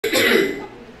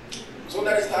So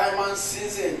that is time and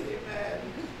season.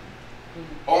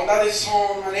 Under the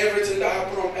sun and everything that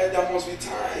happens on earth, there must be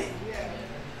time.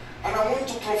 And I want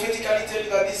to prophetically tell you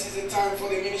that this is the time for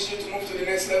the ministry to move to the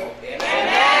next level.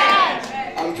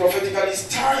 Amen. And prophetically, it's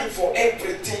time for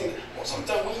everything. But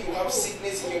sometimes when you have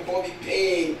sickness in your body,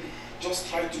 pain, just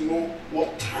try to know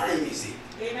what time is it.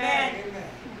 Amen.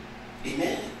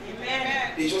 Amen.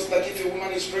 Amen. It's just like if a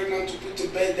woman is pregnant to put to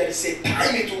bed, there is a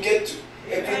time it will get to.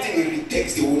 Everything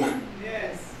irritates the woman.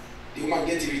 Yes. The woman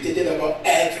gets irritated about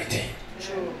everything.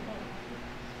 True.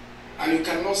 And you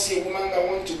cannot see a woman that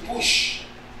wants to push.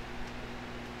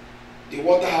 The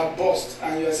water have burst,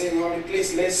 and you are saying, "No,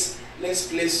 replace. Let's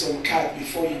place some card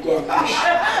before you go and push."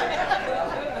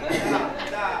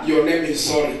 Your name is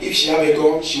sorry. If she have a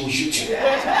gun, she will shoot you.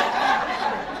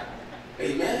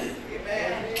 Amen.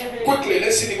 Amen. Quickly,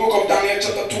 let's see the book of Daniel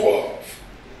chapter 12.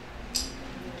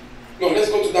 No, let's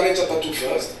go to Daniel chapter 2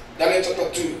 first. Daniel chapter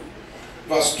 2,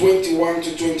 verse 21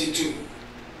 to 22.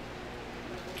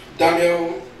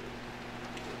 Daniel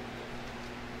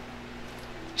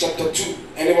chapter 2.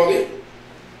 Anybody?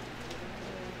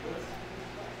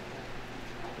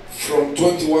 From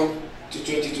 21 to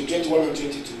 22. 21 and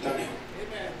 22. Daniel.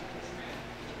 Amen.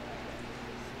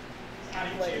 And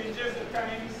he changes the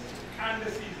times and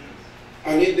the seasons.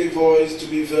 I need the voice to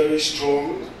be very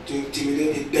strong to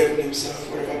intimidate the devil himself,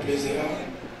 wherever place they are.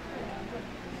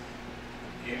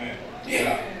 Amen.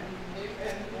 Yeah.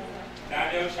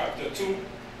 Daniel chapter 2,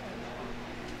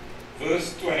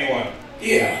 verse 21.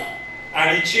 Yeah.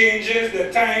 And he changes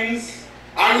the times.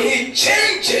 And he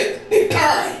changed the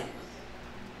time.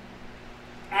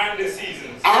 And the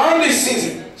seasons. And the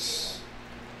seasons.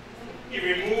 He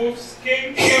removes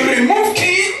kings. He removed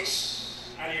kings.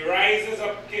 And he rises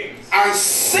up kings. And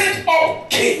set up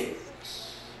kings.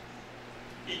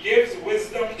 He gives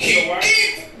wisdom to He the wise.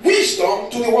 gives wisdom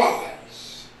to the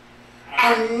wise.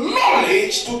 And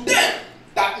knowledge to them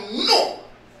that know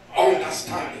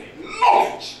understanding.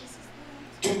 Knowledge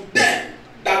to them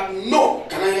that know.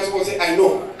 Can I just say I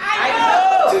know? I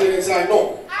know. Say it again, say I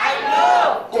know. I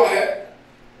know. Go ahead.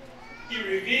 He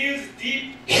reveals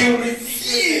deep. He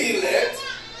revealed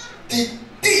the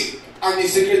deep and the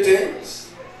secret things.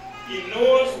 He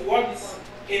knows what's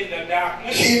in the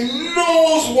darkness. He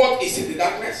knows what is in the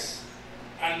darkness.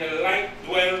 And the light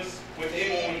dwells with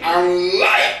him only. And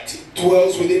light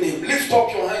dwells within him. Lift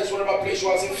up your hands wherever place you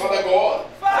are. Say, Father God.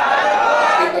 Father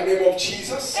God. In the name of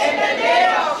Jesus. In the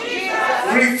name of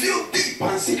Jesus. Reveal deep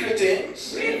and secret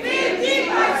things. Reveal deep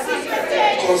and secret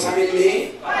things. Concerning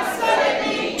me. Concerning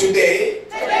me. Today.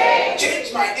 Today.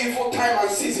 Change my evil time and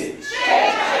season. Change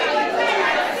my evil time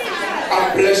and season.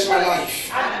 And bless my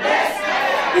life. And bless my life.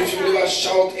 If you believe that,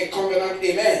 shout a covenant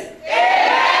amen.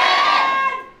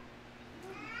 Amen.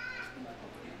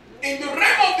 In the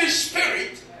realm of the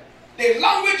spirit, the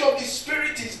language of the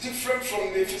spirit is different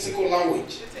from the physical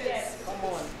language. Yes. Come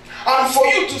on. And for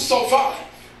you to survive,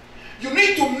 you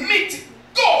need to meet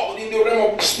God in the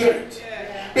realm of the spirit.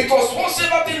 Yeah. Because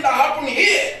whatsoever thing that happened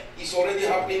here is already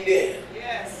happening there.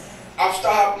 Yes. After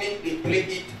happening, they play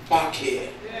it back here.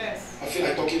 Yes. I feel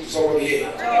like talking to somebody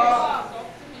here. Oh.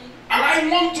 And I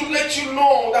want to let you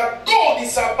know that God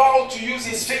is about to use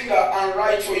his finger and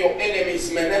write for your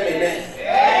enemies. Mene, mene.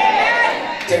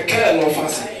 Amen. Take care of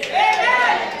us.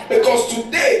 Amen. Because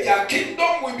today their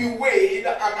kingdom will be weighed,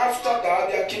 and after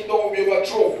that their kingdom will be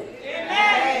overthrown.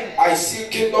 Amen. I see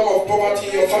kingdom of poverty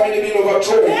in your family being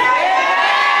overthrown.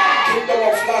 Amen. Kingdom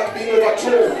of lack being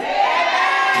overthrown.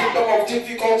 Amen. Kingdom of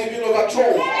difficulty being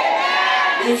overthrown.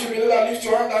 Amen. If you believe that, lift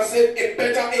your hand and say a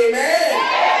better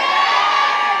amen.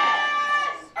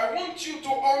 I want you to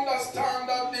understand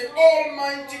that the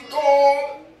Almighty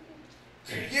God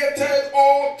created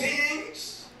all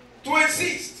things to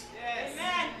exist.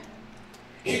 Amen.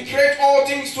 He created all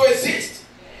things to exist.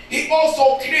 He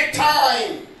also created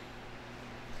time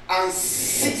and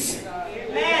season.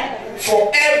 Amen.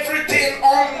 For everything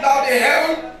under the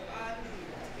heaven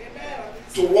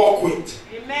to walk with.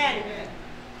 Amen.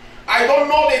 I don't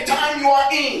know the time you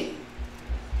are in,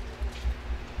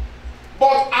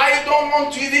 but I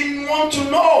don't even want to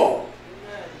know.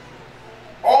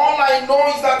 All I know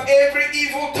is that every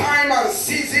evil time and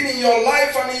season in your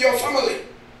life and in your family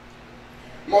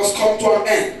must come to an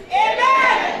end.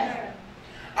 Amen.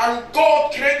 And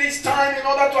God created this time in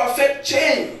order to affect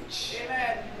change.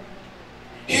 Amen.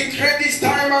 He created this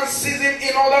time and season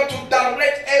in order to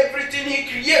direct everything He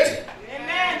created.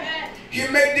 Amen. He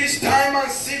made this time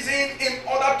and season in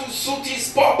order to suit His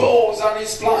purpose and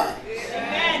His plan.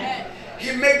 Amen.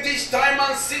 He made this time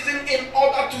and season in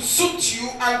order to suit you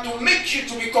and to make you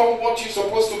to become what you're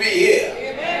supposed to be here.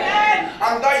 Amen.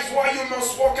 And that is why you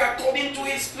must walk according to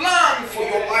His plan for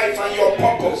your life and your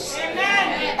purpose.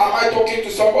 Amen. Am I talking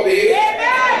to somebody here?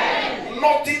 Amen.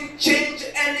 Nothing changed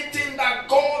anything that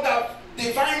God has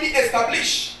divinely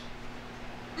established.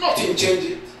 Nothing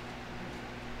changed it.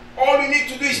 All you need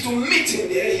to do is to meet Him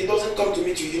there. He doesn't come to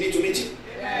meet you. You need to meet Him.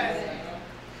 Amen.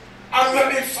 And we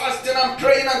have been fasting and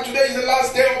praying, and today is the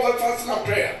last day of the fasting and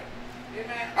prayer.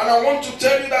 Amen. And I want to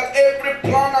tell you that every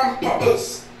plan and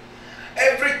purpose,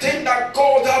 everything that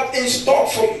God has in store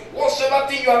for you, whatsoever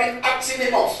thing you have been asking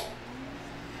Him of,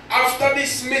 after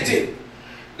this meeting,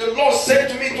 the Lord said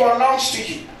to me to announce to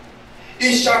you,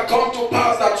 it shall come to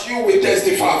pass that you will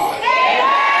testify.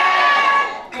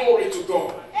 Amen. Glory to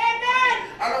God. Amen.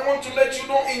 And I want to let you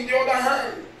know, in the other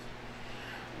hand,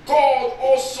 God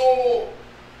also,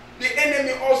 the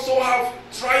enemy also have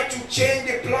tried to change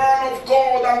the plan of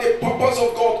God and the purpose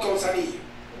of God concerning you.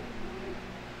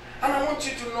 And I want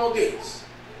you to know this.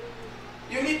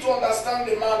 You need to understand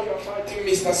the man you are fighting,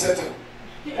 Mr. Satan,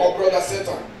 or Brother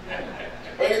Satan,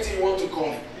 or anything you want to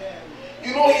call him.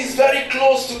 You know he's very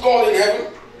close to God in heaven,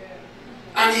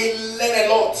 and he learned a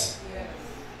lot.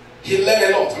 He learned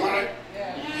a lot, am I right?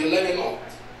 He learned a lot.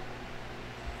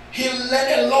 He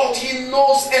learned a lot. He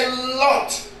knows a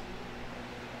lot.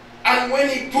 And when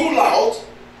he pull out,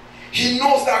 he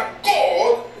knows that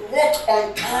God works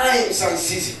on times and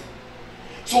seasons.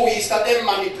 So he started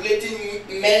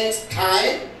manipulating men's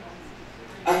time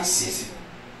and season.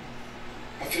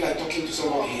 I feel like talking to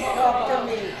somebody here.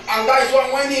 And that is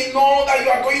why when he knows that you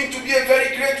are going to be a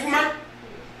very great woman,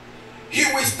 he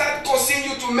will start causing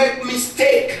you to make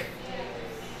mistake.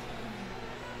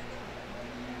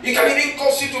 He can even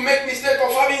cause you to make mistake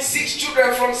of having 6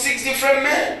 children from 6 different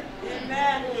men.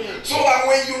 Amen. So that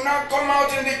when you now come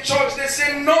out in the church, they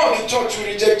say, no, the church will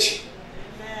reject you.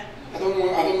 Amen. I don't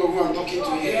know who I'm talking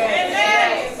to here.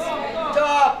 Amen.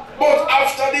 But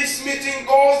after this meeting,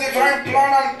 God's divine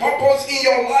plan and purpose in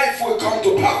your life will come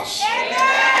to pass.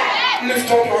 Amen.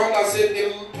 Lift up your hand and say,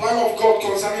 the plan of God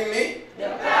concerning me The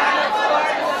plan of God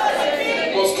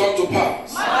concerning me must come to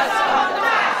pass. must come to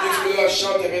pass. If you will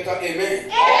shout a better amen.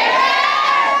 Amen.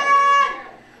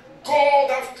 God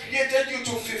has created you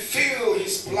to fulfill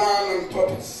His plan and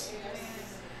purpose.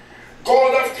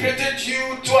 God has created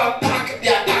you to attack the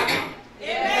attacker.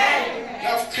 Amen. He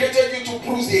has created you to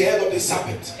bruise the head of the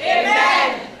serpent.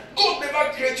 Amen. God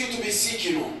never created you to be sick,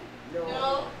 you know.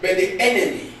 No. But the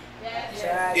enemy,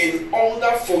 Yes. in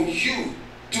order for you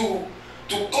to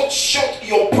cut short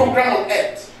your program on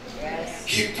earth, Yes.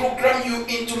 he programmed you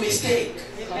into mistake.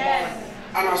 Amen.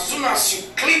 And as soon as you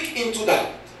click into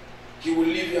that, he will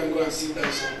leave you and go and sit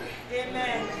down somewhere.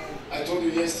 Amen. I told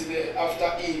you yesterday,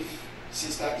 after Eve,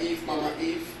 Sister Eve, Mama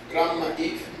Eve, Grandma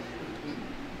Eve,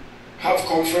 have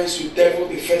conference with devil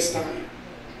the first time.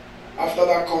 After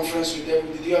that conference with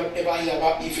devil, did you ever hear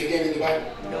about Eve again in the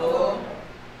Bible? No.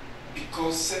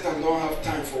 Because Satan don't have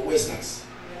time for wasters.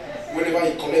 Whenever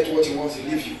he collect what he wants, he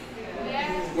leave you.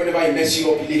 Whenever he mess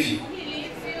you up, he leave you.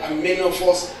 And many of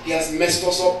us, he has messed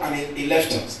us up and he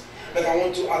left us. But I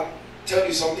want to tell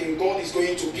you something. God is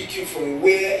going to pick you from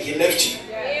where he left you.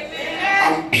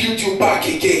 Amen. And build you back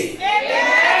again.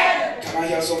 Amen. Can I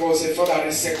hear someone say, Father,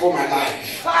 recycle my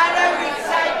life? Father,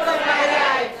 recycle my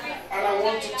life. And I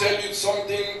want to tell you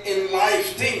something. In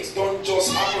life, things don't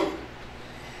just happen.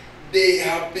 They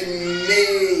have been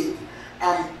made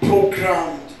and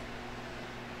programmed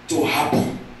to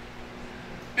happen.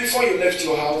 Before you left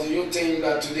your house, do you think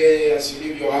that today, as you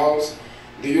leave your house,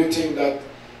 do you think that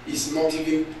it's not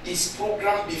even, it's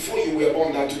programmed before you were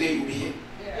born that today you'll be here?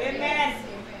 Amen.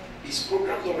 It's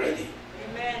programmed already.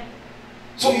 Amen.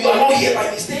 So you are not here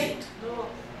by mistake. No.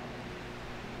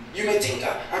 You may think,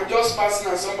 I'm just passing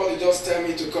and somebody just tell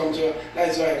me to come to, that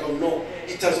is why I come. No,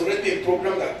 it has already been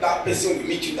programmed that that person will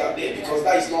meet you that day, because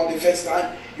that is not the first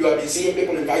time you have been seeing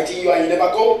people inviting you and you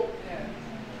never go.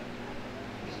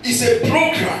 It's a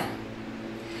program.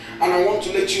 And I want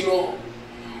to let you know,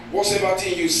 whatever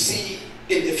thing you see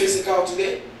in the physical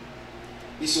today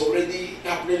is already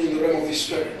happening in the realm of the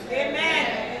spirit.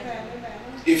 Amen.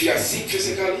 If you are sick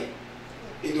physically,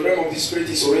 in the realm of the spirit,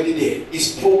 it's already there.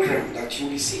 It's programmed that you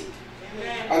will be sick.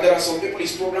 Amen. And there are some people,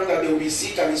 it's programmed that they will be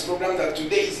sick, and it's programmed that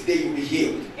today is the day you will be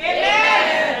healed.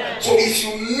 Amen. So if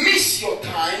you miss your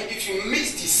time, if you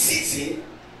miss the season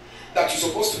that you're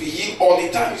supposed to be healed, or the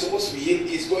time you're supposed to be healed,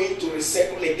 is going to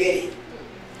recycle again.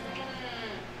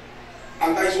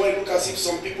 And that is why it looks as if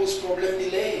some people's problem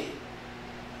delay.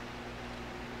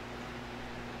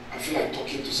 I feel like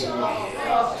talking to somebody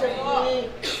here.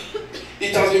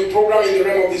 It has been programmed in the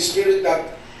realm of the spirit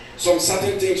that some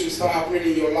certain things will start happening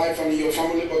in your life and in your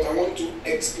family, but I want to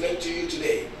explain to you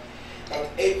today that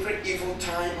every evil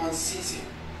time and season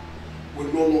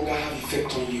will no longer have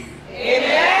effect on you.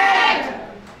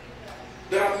 Amen.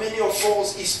 There are many of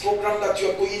us, it's programmed that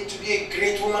you are going to be a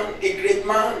great woman, a great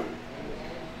man.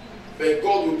 But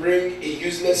God will bring a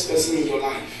useless person in your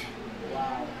life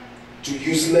to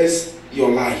useless your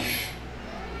life.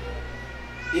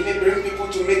 He may bring people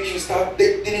to make you start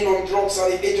dealing on drugs at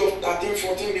the age of 13,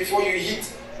 14 before you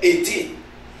hit 18.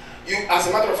 You, as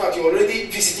a matter of fact, you're already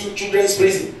visiting children's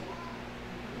prison.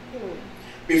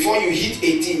 Before you hit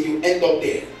 18, you end up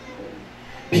there.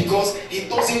 Because he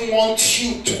doesn't want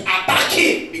you to attack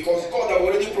him. Because God has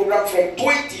already programmed from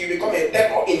 20, you become a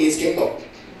terror in his kingdom.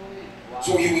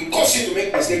 So he will cause you to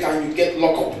make mistake and you get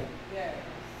locked up.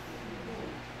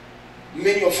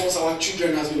 Many of us, our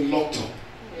children has been locked up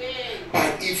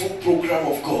by evil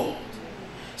program of God.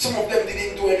 Some of them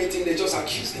didn't do anything, they just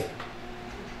accused them.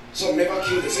 Some never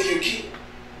killed, they say you kill.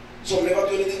 Some never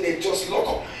do anything, they just lock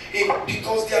up.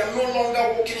 Because they are no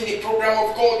longer walking in the program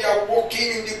of God, they are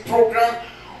walking in the program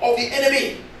of the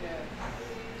enemy.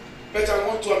 But I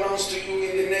want to announce to you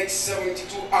in the next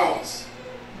 72 hours,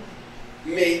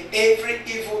 may every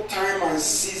evil time and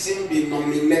season be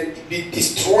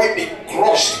destroyed, be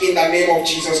crushed in the name of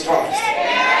Jesus Christ.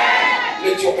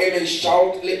 Let your amen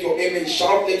shout, let your amen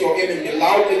shout, let your amen be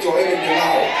loud, let your amen be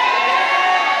loud.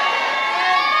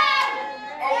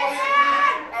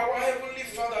 Our Heavenly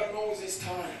Father knows his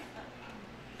time.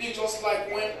 It's just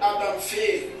like when Adam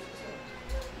failed.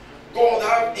 God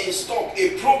had in stock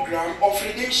a program of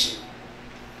redemption.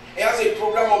 He has a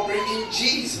program of bringing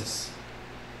Jesus.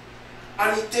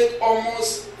 And it takes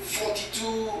almost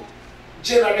 42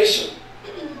 generations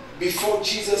before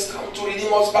Jesus comes to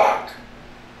redeem us back.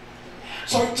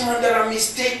 Sometimes there are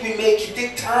mistakes we make. It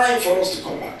takes time for us to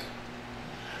come back.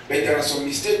 But there are some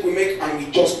mistakes we make and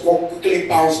we just quickly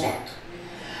bounce back.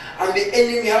 And the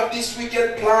enemy have these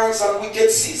wicked plans and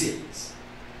wicked seasons.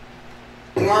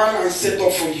 Plan and set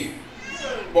up for you.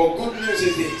 But good news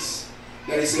is this.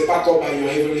 There is a backup by your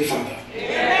Heavenly Father.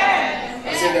 Amen.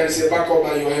 I said there is a backup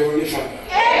by your Heavenly Father.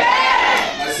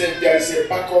 Amen. I said there is a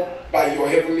backup by your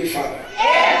Heavenly Father.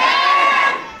 Amen.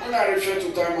 When I refer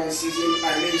to time and season,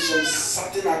 I mean some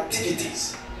certain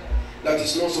activities that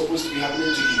is not supposed to be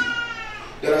happening to you.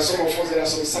 There are some of us, there are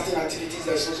some certain activities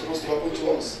that is not supposed to happen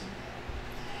to us.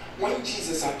 When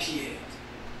Jesus appeared,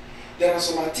 there are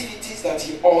some activities that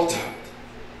he altered.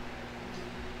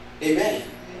 Amen.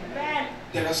 Amen.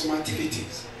 There are some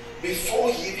activities.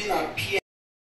 Before he even appeared,